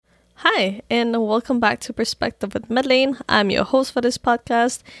Hi, and welcome back to Perspective with Madeleine. I'm your host for this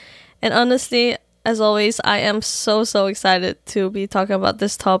podcast. And honestly, as always, I am so excited to be talking about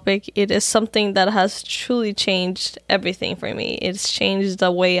this topic. It is something that has truly changed everything for me. It's changed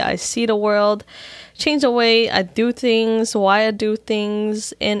the way I see the world, changed the way I do things, why I do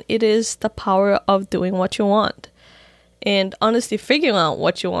things, and it is the power of doing what you want. And honestly, figuring out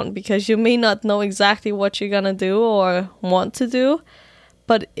what you want, because you may not know exactly what you're gonna do or want to do.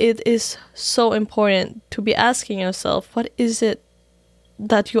 But it is so important to be asking yourself, what is it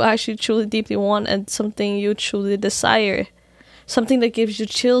that you actually truly deeply want and something you truly desire? Something that gives you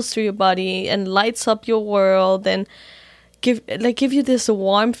chills through your body and lights up your world and give you this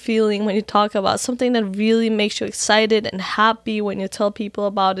warm feeling when you talk about something that really makes you excited and happy when you tell people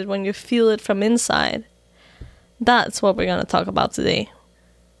about it, when you feel it from inside. That's what we're going to talk about today.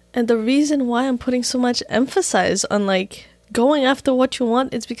 And the reason why I'm putting so much emphasis on going after what you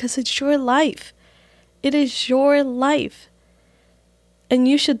want is because it's your life. It is your life. And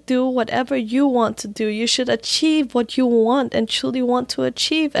you should do whatever you want to do. You should achieve what you want and truly want to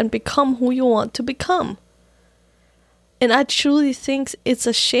achieve and become who you want to become. And I truly think it's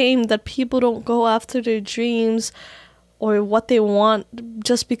a shame that people don't go after their dreams or what they want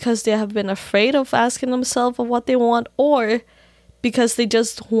just because they have been afraid of asking themselves of what they want, or because they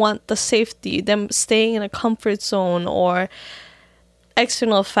just want the safety, them staying in a comfort zone, or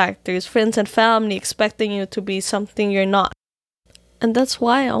external factors, friends and family expecting you to be something you're not. And that's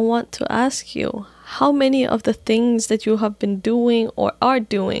why I want to ask you, how many of the things that you have been doing or are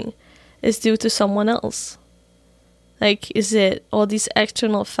doing is due to someone else? Is it all these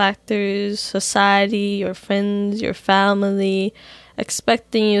external factors, society, your friends, your family,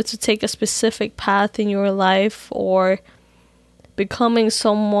 expecting you to take a specific path in your life, or becoming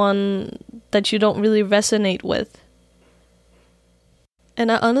someone that you don't really resonate with?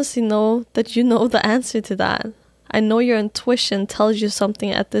 And I honestly know that you know the answer to that. I know your intuition tells you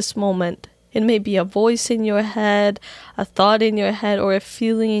something at this moment. It may be a voice in your head, a thought in your head, or a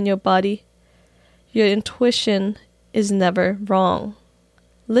feeling in your body. Your intuition is never wrong.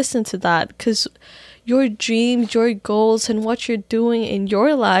 Listen to that, because your dreams, your goals, and what you're doing in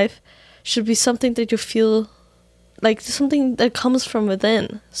your life should be something that you feel like something that comes from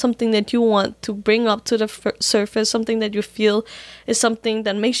within, something that you want to bring up to the surface, something that you feel is something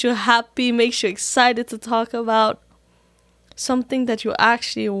that makes you happy, makes you excited to talk about, something that you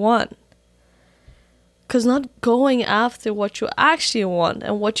actually want. Because not going after what you actually want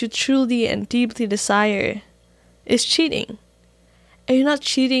and what you truly and deeply desire is cheating. And you're not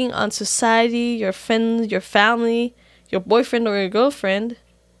cheating on society, your friends, your family, your boyfriend or your girlfriend.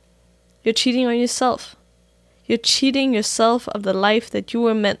 You're cheating on yourself. You're cheating yourself of the life that you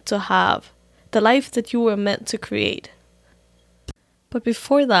were meant to have, the life that you were meant to create. But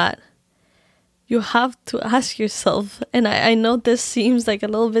before that, you have to ask yourself, and I know this seems like a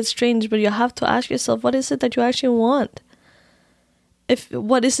little bit strange, but you have to ask yourself, what is it that you actually want?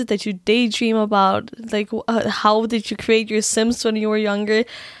 What is it that you daydream about? How did you create your Sims when you were younger?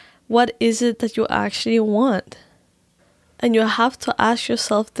 What is it that you actually want? And you have to ask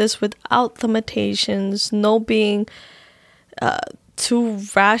yourself this without limitations, no being too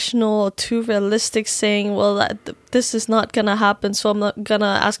rational or too realistic, saying, well, this is not going to happen, so I'm not going to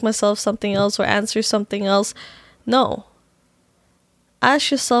ask myself something else or answer something else. No.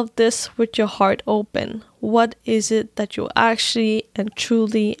 Ask yourself this with your heart open. What is it that you actually and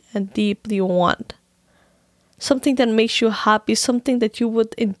truly and deeply want? Something that makes you happy, something that you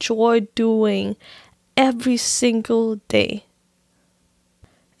would enjoy doing every single day.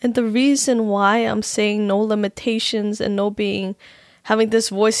 And the reason why I'm saying no limitations and having this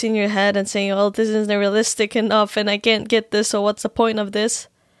voice in your head and saying, oh, this isn't realistic enough and I can't get this, so what's the point of this?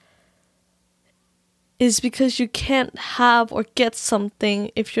 Is because you can't have or get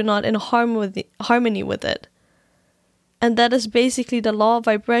something if you're not in harmony with it. And that is basically the law of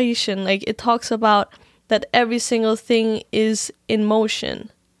vibration. It talks about that every single thing is in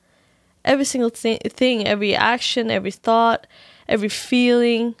motion. Every single thing, every action, every thought, every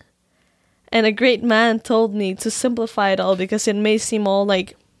feeling. And a great man told me to simplify it all, because it may seem all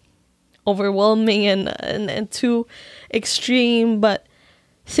overwhelming and too extreme. But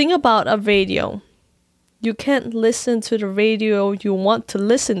think about a radio. You can't listen to the radio you want to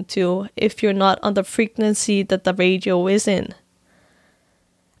listen to if you're not on the frequency that the radio is in.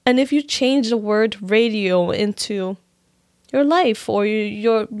 And if you change the word radio into your life or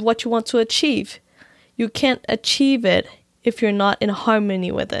your what you want to achieve, you can't achieve it if you're not in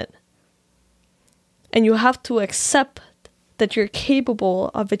harmony with it. And you have to accept that you're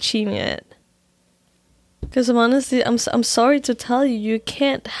capable of achieving it. Because I'm sorry to tell you, you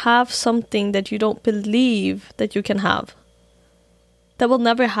can't have something that you don't believe that you can have. That will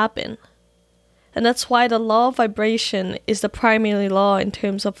never happen. And that's why the law of vibration is the primary law in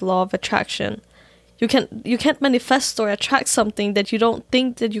terms of law of attraction. You can't manifest or attract something that you don't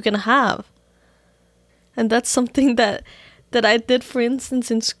think that you can have. And that's something that I did, for instance,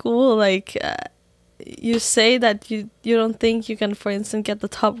 in school. Like, you say that you don't think you can, for instance, get the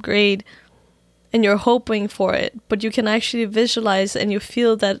top grade, and you're hoping for it, but you can actually visualize and you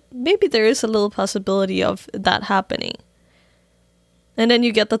feel that maybe there is a little possibility of that happening. And then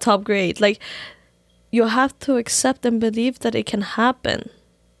you get the top grade. Like, you have to accept and believe that it can happen.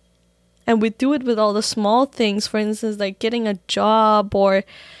 And we do it with all the small things, for instance, like getting a job or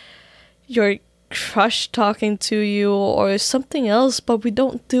your crush talking to you or something else, but we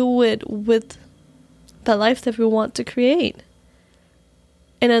don't do it with the life that we want to create.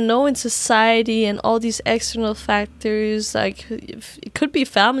 And I know in society and all these external factors, like it could be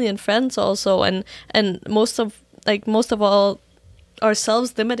family and friends also, and most of all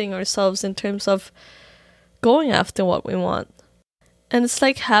ourselves limiting ourselves in terms of going after what we want. And it's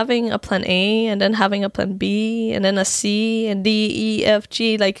like having a plan A and then having a plan B and then a C and D, E, F,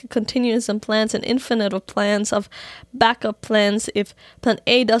 G, like continuous and plans and infinite of plans, of backup plans. If plan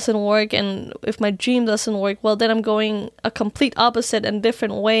A doesn't work and if my dream doesn't work, well, then I'm going a complete opposite and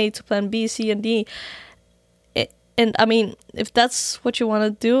different way to plan B, C, and D. And I mean, if that's what you want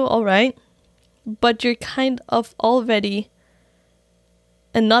to do, all right. But you're kind of already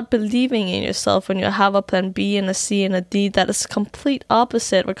and not believing in yourself when you have a plan B and a C and a D that is complete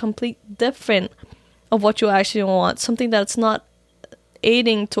opposite or complete different of what you actually want, something that's not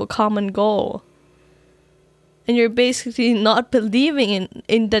aiding to a common goal. And you're basically not believing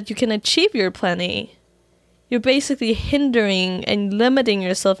in that you can achieve your plan A. You're basically hindering and limiting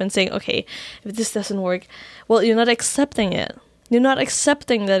yourself and saying, okay, if this doesn't work, well, you're not accepting it. You're not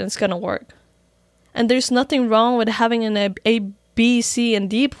accepting that it's going to work. And there's nothing wrong with having an A, B, C, and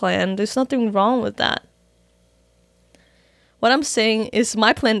D plan. There's nothing wrong with that. What I'm saying is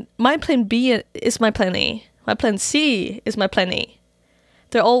my plan B is my plan A. My plan C is my plan A.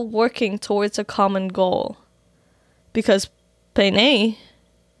 They're all working towards a common goal. Because plan A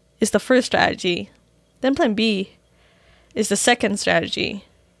is the first strategy. Then plan B is the second strategy.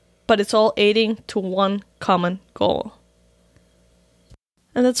 But it's all aiding to one common goal.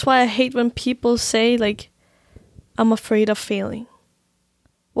 And that's why I hate when people say, like, I'm afraid of failing.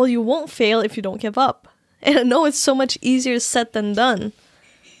 Well, you won't fail if you don't give up. And I know it's so much easier said than done.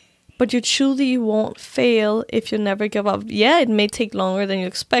 But you truly won't fail if you never give up. Yeah, it may take longer than you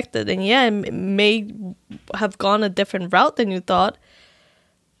expected. And yeah, it may have gone a different route than you thought.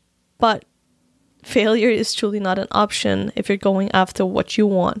 But failure is truly not an option if you're going after what you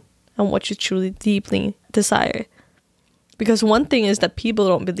want and what you truly deeply desire. Because one thing is that people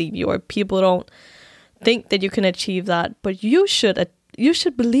don't believe you or people don't think that you can achieve that, but you should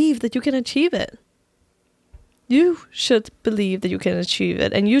believe that you can achieve it. You should believe that you can achieve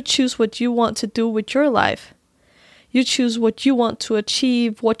it, and you choose what you want to do with your life. You choose what you want to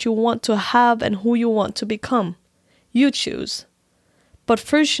achieve, what you want to have, and who you want to become. You choose. But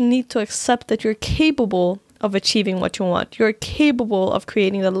first you need to accept that you're capable of achieving what you want. You're capable of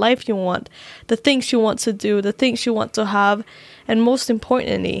creating the life you want, the things you want to do, the things you want to have, and most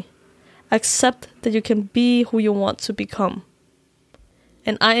importantly, accept that you can be who you want to become.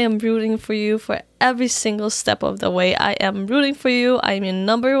 And I am rooting for you for every single step of the way. I am rooting for you. I am your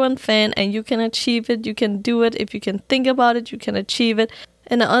number one fan, and you can achieve it. You can do it. If you can think about it, you can achieve it.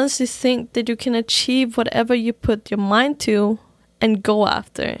 And I honestly think that you can achieve whatever you put your mind to and go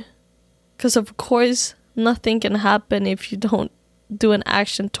after. Because of course, nothing can happen if you don't do an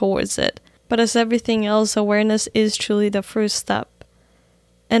action towards it. But as everything else, awareness is truly the first step.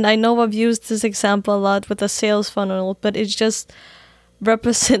 And I know I've used this example a lot with the sales funnel, but it just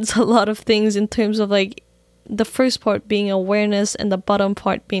represents a lot of things in terms of like the first part being awareness and the bottom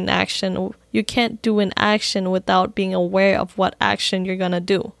part being action. You can't do an action without being aware of what action you're gonna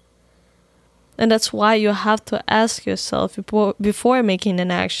do. And that's why you have to ask yourself before making an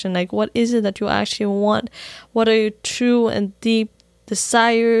action, like, what is it that you actually want? What are your true and deep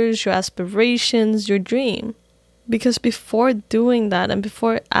desires, your aspirations, your dream? Because before doing that and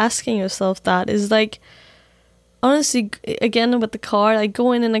before asking yourself that is like, honestly, again with the car, like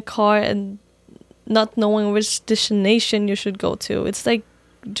going in a car and not knowing which destination you should go to. It's like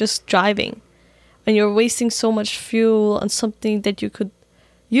just driving. And you're wasting so much fuel on something that you could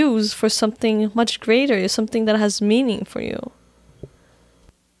use for something much greater, something that has meaning for you.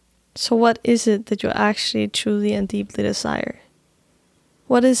 So what is it that you actually truly and deeply desire?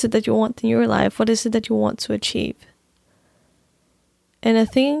 What is it that you want in your life? What is it that you want to achieve? And I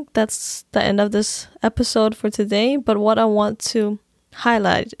think that's the end of this episode for today. But what I want to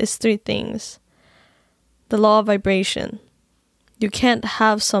highlight is 3 things. The law of vibration. You can't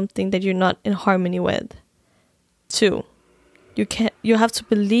have something that you're not in harmony with. 2, you have to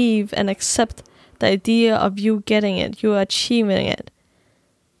believe and accept the idea of you getting it, you achieving it.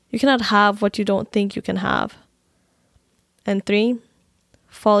 You cannot have what you don't think you can have. And 3,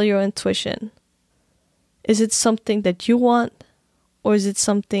 follow your intuition. Is it something that you want, or is it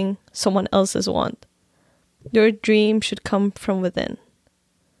something someone else's want? Your dream should come from within.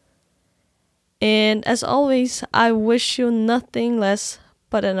 And as always, I wish you nothing less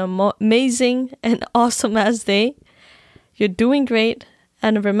but an amazing and awesome ass day. You're doing great,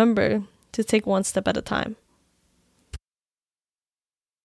 and remember to take one step at a time.